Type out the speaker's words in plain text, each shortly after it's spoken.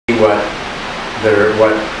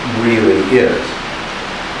what really is.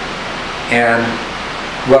 And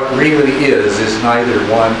what really is neither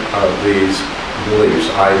one of these beliefs,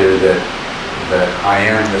 either that I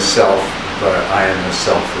am the self, but I am the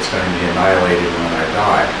self that's going to be annihilated when I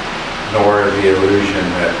die, nor the illusion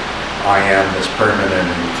that I am this permanent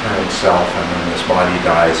and eternal self, and when this body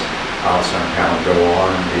dies, I'll somehow go on,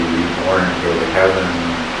 be reborn, go to heaven,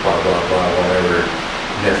 blah, blah, blah, whatever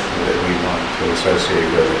myth that we want to associate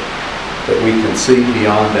with it. But we can see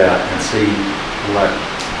beyond that and see what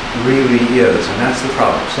really is, and that's the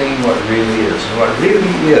problem, seeing what really is. And what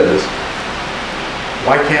really is,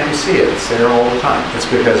 why can't we see it? It's there all the time. It's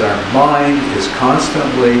because our mind is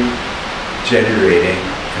constantly generating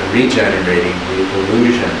and regenerating the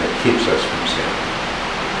illusion that keeps us from seeing.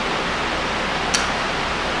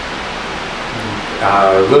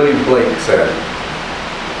 William Blake said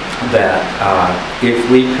that if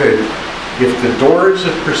the doors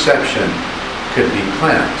of perception could be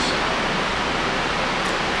cleansed,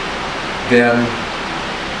 then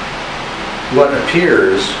what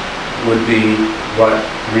appears would be what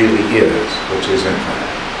really is, which is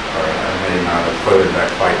infinite. Or I may not have quoted that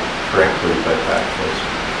quite correctly, but that was.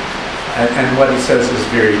 And what he says is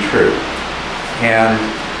very true. And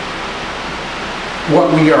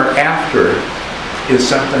what we are after is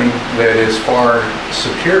something that is far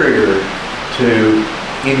superior to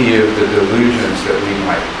any of the delusions that we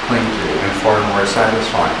might cling to, and far more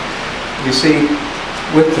satisfying. You see,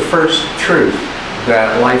 with the first truth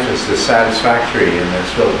that life is dissatisfactory and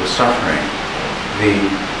is filled with suffering, the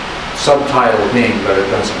subtitle being that it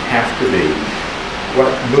doesn't have to be,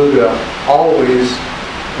 what Buddha always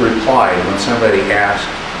replied when somebody asked,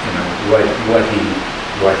 what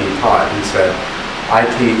he taught, he said, "I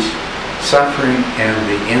teach suffering and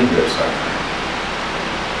the end of suffering."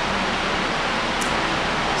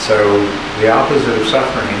 So the opposite of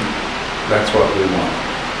suffering, that's what we want.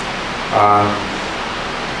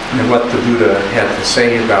 And what the Buddha had to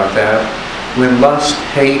say about that: when lust,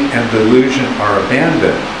 hate, and delusion are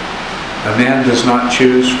abandoned, a man does not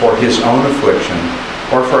choose for his own affliction,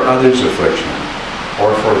 or for others' affliction,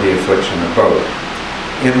 or for the affliction of both.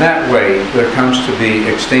 In that way, there comes to be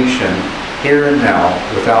extinction here and now,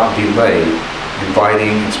 without delay,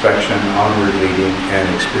 inviting inspection, onward leading, and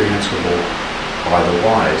experienceable by the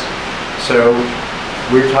wise. So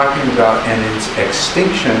we're talking about an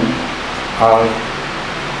extinction of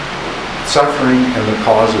suffering and the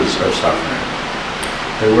causes of suffering.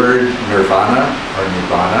 The word nirvana or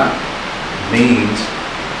nibbana means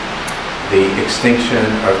the extinction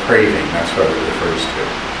of craving. That's what it refers to.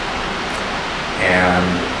 And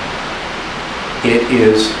it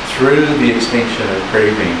is through the extinction of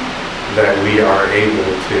craving that we are able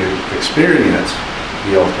to experience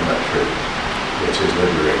the ultimate truth, which is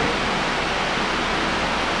liberating.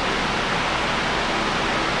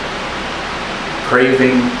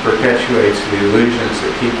 Craving perpetuates the illusions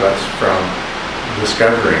that keep us from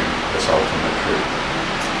discovering this ultimate truth.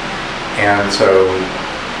 And so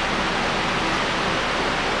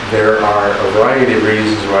there are a variety of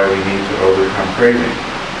reasons why we need to overcome craving.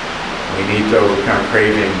 We need to overcome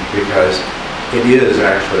craving because it is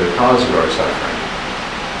actually the cause of our suffering.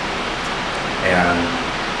 And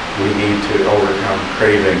we need to overcome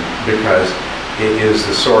craving because it is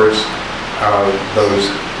the source of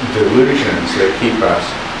those delusions that keep us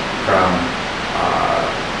from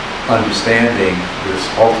understanding this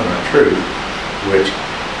ultimate truth, which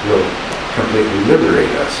will completely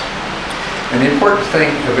liberate us. And the important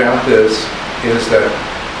thing about this is that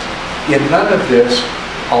in none of this,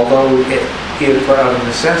 although it of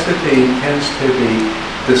necessity tends to be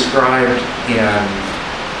described in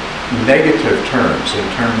negative terms, in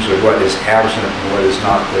terms of what is absent and what is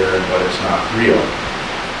not there and what is not real,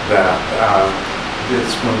 that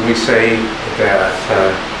it's when we say that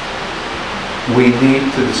we need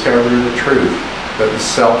to discover the truth, that the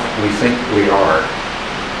self we think we are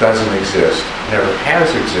doesn't exist, never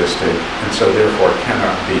has existed, and so therefore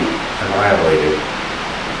cannot be annihilated.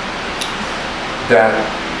 That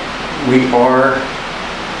we are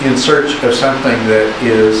in search of something that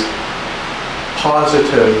is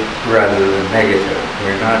positive rather than negative.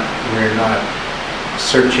 We're not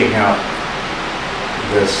searching out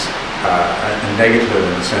this a negative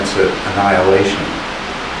in the sense of annihilation.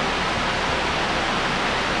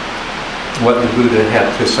 What the Buddha had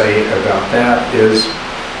to say about that is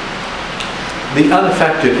the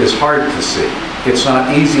unaffected is hard to see. It's not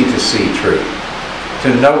easy to see truth. To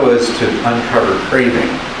know is to uncover craving.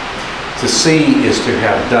 To see is to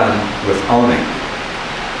have done with owning.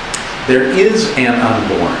 There is an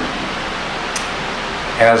unborn,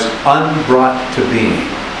 as unbrought to being,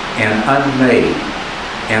 and unmade,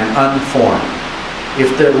 and unformed.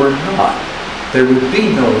 If there were not, there would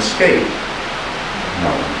be no escape.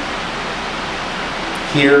 No.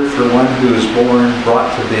 Here, for one who is born, brought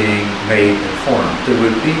to being, made, and formed, there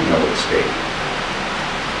would be no escape.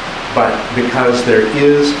 But because there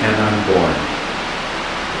is an unborn,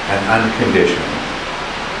 an unconditioned,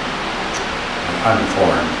 an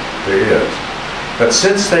unformed, there is. But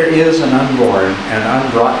since there is an unborn, an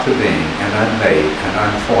unbrought to being, an unmade, an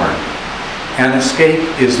unformed, an escape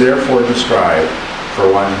is therefore described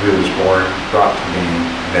for one who is born, brought to being,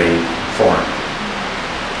 made, formed.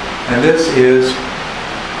 And this is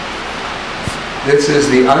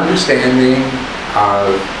the understanding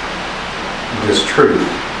of this truth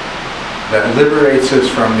that liberates us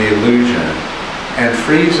from the illusion and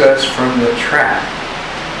frees us from the trap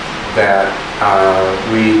that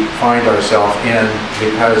we find ourselves in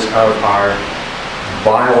because of our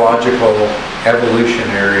biological,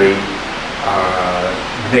 evolutionary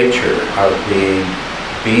nature of being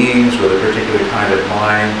beings with a particular kind of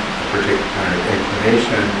mind, a particular kind of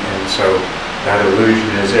inclination, and so that illusion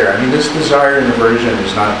is there. I mean, this desire and aversion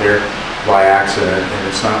is not there by accident, and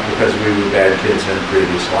it's not because we were bad kids in a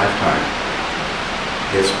previous lifetime.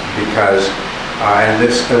 It's because, and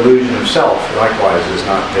this illusion of self, likewise, is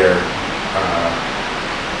not there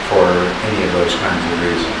for any of those kinds of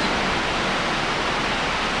reasons.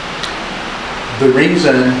 The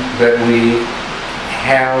reason that we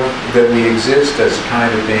exist as the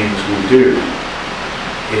kind of beings we do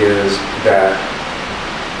is that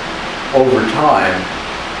over time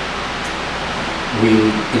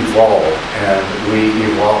we evolved, and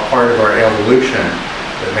part of our evolution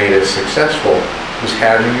that made us successful was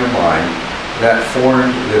having a mind that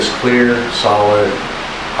formed this clear, solid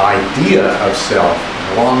idea of self.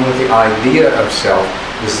 And along with the idea of self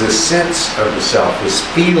is this sense of the self, this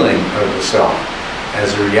feeling of the self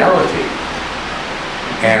as a reality.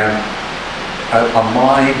 And a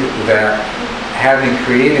mind that, having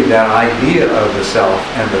created that idea of the self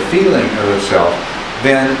and the feeling of the self,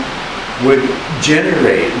 then would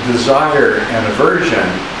generate desire and aversion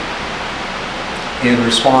in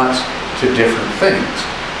response to different things,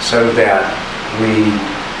 so that we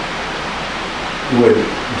would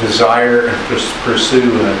desire and pursue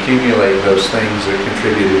and accumulate those things that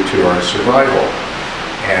contributed to our survival.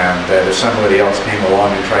 And that if somebody else came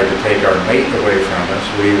along and tried to take our mate away from us,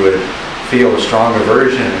 we would feel a strong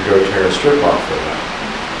aversion and go tear a strip off of them.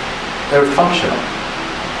 They're functional.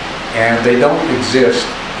 And they don't exist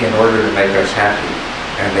in order to make us happy.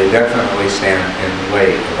 And they definitely stand in the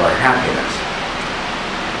way of our happiness.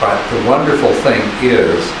 But the wonderful thing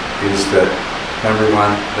is that, number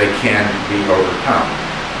one, they can be overcome.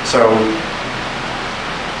 So,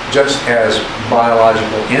 just as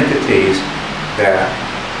biological entities that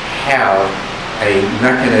have a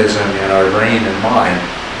mechanism in our brain and mind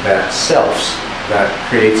that selfs, that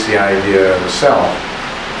creates the idea of a self,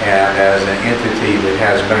 and as an entity that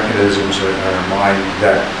has mechanisms in our mind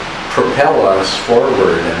that propel us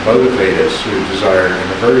forward and motivate us through desire and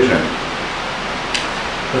aversion,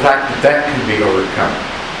 the fact that that can be overcome,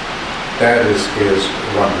 that is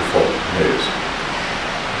wonderful news.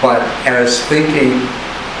 But as thinking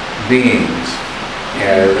beings,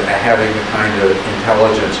 and having the kind of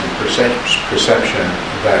intelligence and perception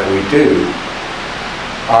that we do,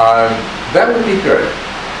 that would be good.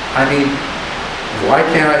 I mean, why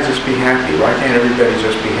can't I just be happy? Why can't everybody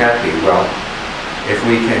just be happy? Well, if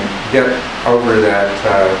we can get over that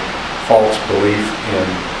false belief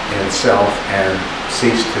in self and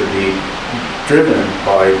cease to be driven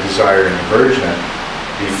by desire and aversion,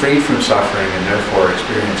 be free from suffering and therefore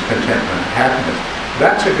experience contentment and happiness,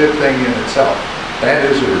 that's a good thing in itself. That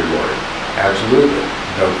is a reward, absolutely,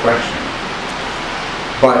 no question.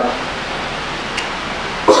 But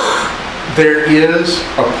there is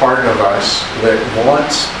a part of us that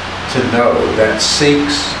wants to know, that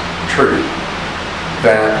seeks truth,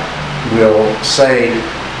 that will say,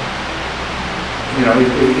 you know,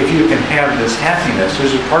 if you can have this happiness,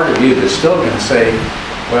 there's a part of you that's still going to say,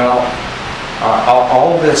 well,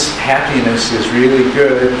 all this happiness is really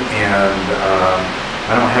good, and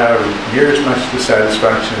I don't have near as much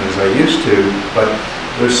dissatisfaction as I used to, but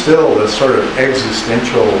there's still this sort of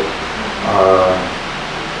existential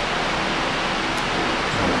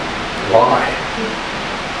lie.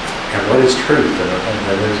 And what is truth?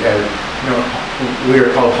 And you know, we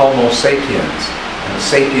are called Homo sapiens, and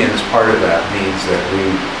sapiens, part of that means that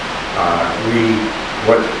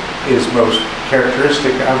what is most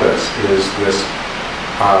characteristic of us is this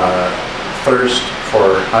thirst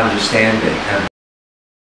for understanding and